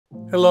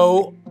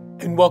Hello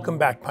and welcome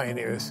back,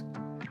 Pioneers.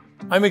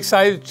 I'm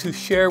excited to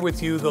share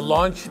with you the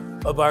launch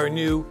of our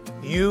new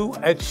You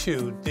at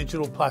SHU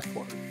digital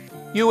platform.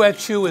 You at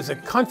SHU is a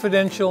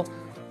confidential,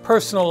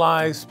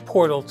 personalized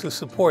portal to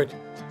support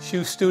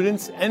SHU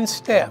students and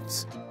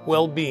staff's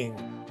well-being,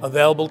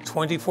 available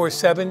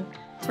 24/7,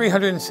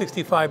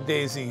 365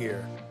 days a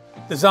year.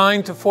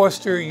 Designed to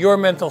foster your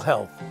mental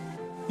health,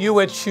 You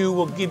at SHU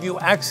will give you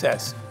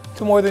access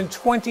to more than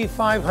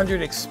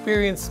 2,500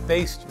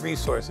 experience-based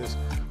resources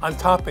on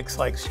topics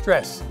like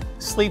stress,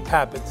 sleep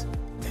habits,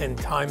 and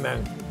time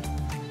management.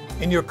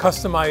 In your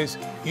customized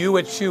You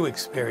at SHU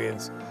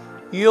experience,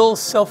 you'll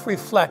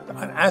self-reflect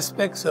on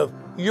aspects of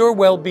your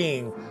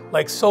well-being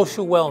like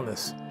social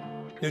wellness,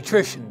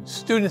 nutrition,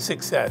 student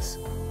success,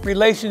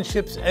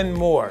 relationships, and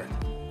more.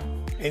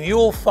 And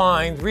you'll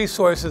find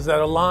resources that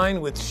align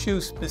with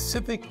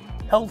SHU-specific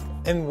health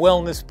and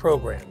wellness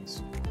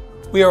programs.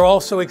 We are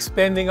also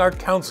expanding our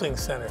counseling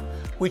center,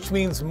 which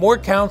means more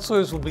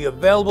counselors will be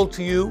available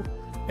to you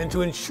and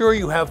to ensure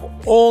you have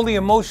all the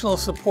emotional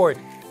support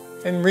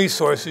and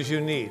resources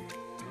you need.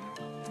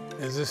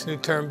 As this new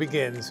term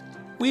begins,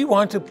 we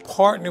want to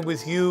partner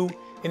with you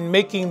in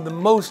making the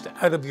most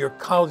out of your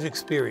college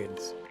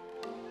experience.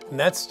 And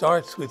that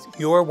starts with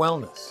your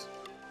wellness.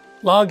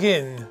 Log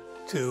in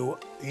to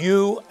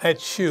You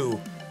at SHU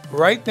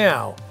right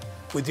now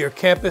with your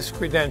campus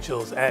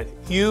credentials at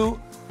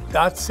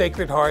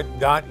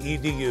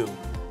u.sacredheart.edu.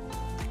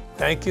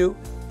 Thank you,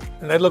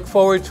 and I look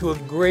forward to a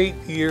great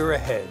year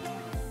ahead.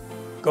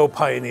 Go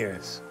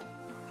Pioneers!